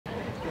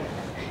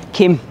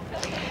Kim.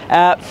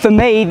 For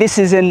me, this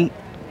is an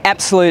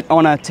absolute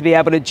honour to be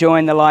able to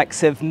join the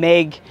likes of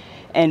Meg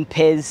and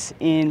Pez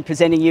in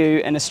presenting you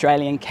an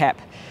Australian cap.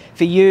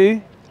 For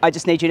you, I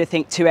just need you to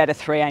think 2 out of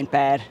 3 ain't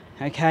bad,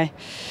 okay?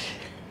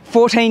 As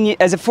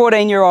a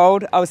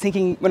 14-year-old, I was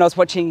thinking when I was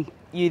watching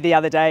you the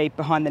other day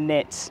behind the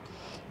nets,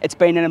 it's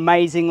been an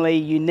amazingly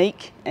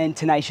unique and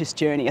tenacious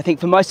journey. I think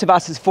for most of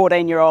us as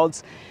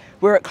 14-year-olds,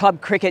 we're at club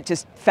cricket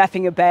just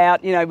faffing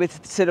about, you know,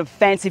 with sort of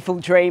fanciful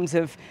dreams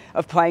of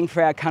playing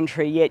for our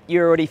country, yet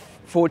you're already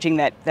forging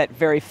that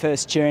very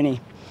first journey.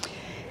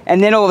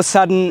 And then all of a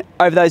sudden,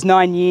 over those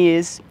 9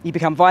 years, you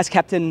become vice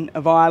captain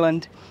of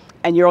Ireland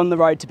and you're on the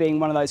road to being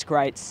one of those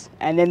greats.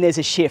 And then there's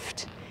a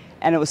shift.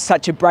 And it was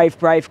such a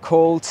brave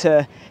call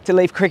to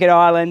leave Cricket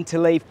Ireland, to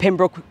leave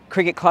Pembroke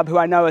Cricket Club, who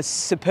I know are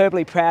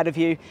superbly proud of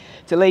you,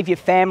 to leave your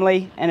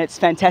family. And it's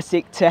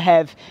fantastic to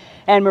have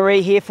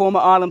Anne-Marie here, former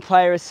Ireland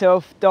player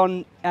herself,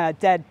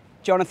 Dad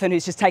Jonathan,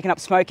 who's just taken up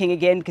smoking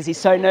again because he's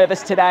so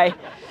nervous today.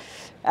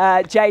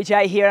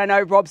 JJ here, I know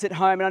Rob's at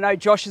home, and I know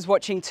Josh is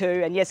watching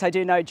too, and yes, I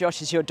do know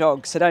Josh is your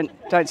dog, so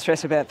don't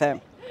stress about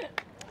that.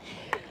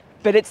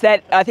 But it's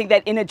that, I think,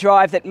 that inner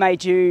drive that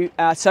made you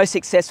so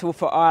successful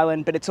for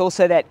Ireland, but it's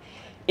also that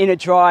inner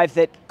drive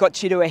that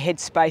got you to a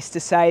headspace to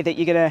say that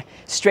you're going to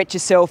stretch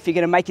yourself, you're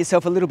going to make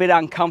yourself a little bit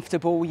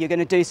uncomfortable, you're going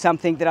to do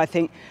something that I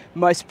think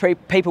most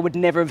people would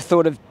never have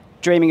thought of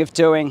dreaming of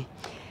doing.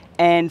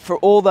 And for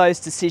all those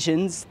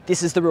decisions,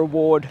 this is the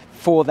reward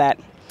for that.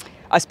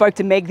 I spoke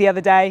to Meg the other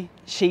day.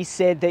 She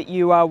said that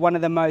you are one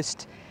of the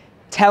most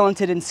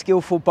talented and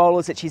skillful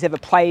bowlers that she's ever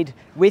played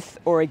with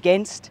or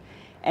against.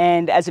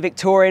 And as a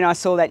Victorian, I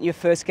saw that in your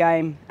first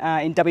game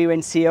in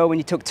WNCL when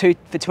you took 2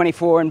 for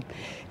 24 and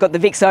got the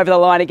Vicks over the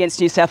line against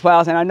New South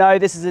Wales. And I know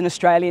this is an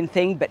Australian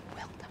thing, but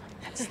well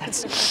done.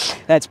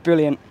 That's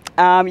brilliant.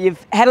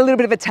 You've had a little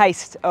bit of a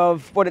taste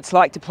of what it's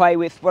like to play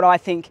with what I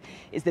think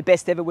is the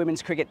best ever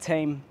women's cricket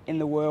team in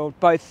the world,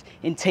 both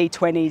in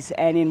T20s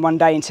and in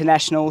one-day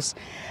internationals.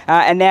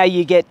 And now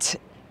you get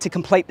to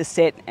complete the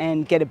set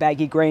and get a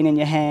baggy green in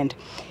your hand.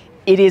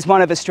 It is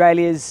one of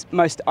Australia's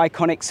most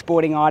iconic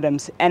sporting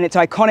items, and it's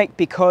iconic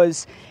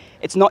because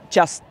it's not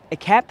just a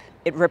cap,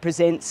 it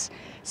represents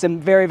some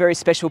very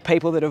special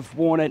people that have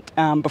worn it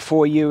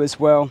before you as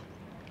well.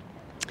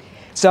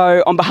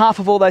 So on behalf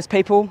of all those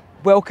people,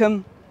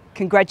 welcome.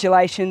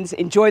 Congratulations,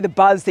 enjoy the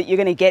buzz that you're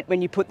going to get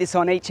when you put this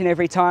on each and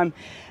every time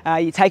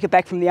you take it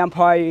back from the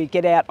umpire, you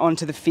get out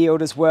onto the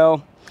field as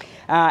well.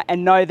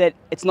 And know that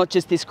it's not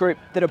just this group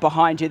that are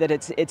behind you, that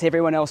it's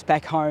everyone else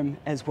back home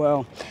as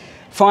well.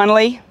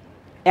 Finally,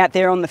 out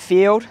there on the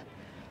field,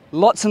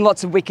 lots and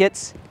lots of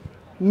wickets,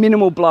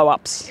 minimal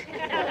blow-ups,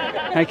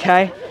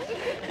 okay?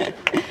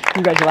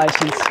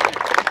 Congratulations.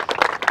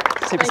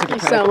 Thank you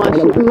so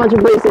much, much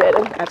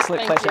appreciated.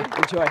 Absolute pleasure,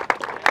 enjoy.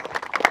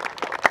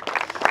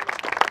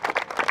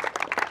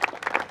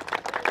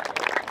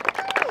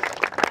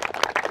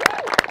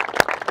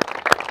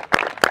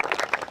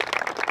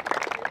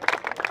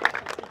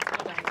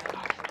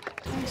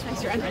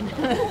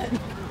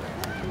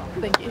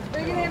 Thank you.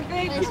 Bring it in,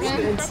 big.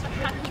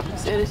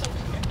 It's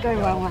going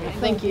well, mate.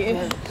 Thank you.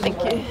 Thank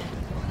you.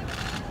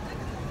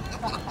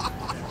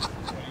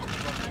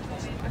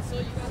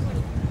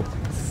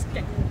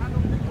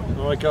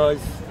 All right,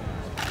 guys.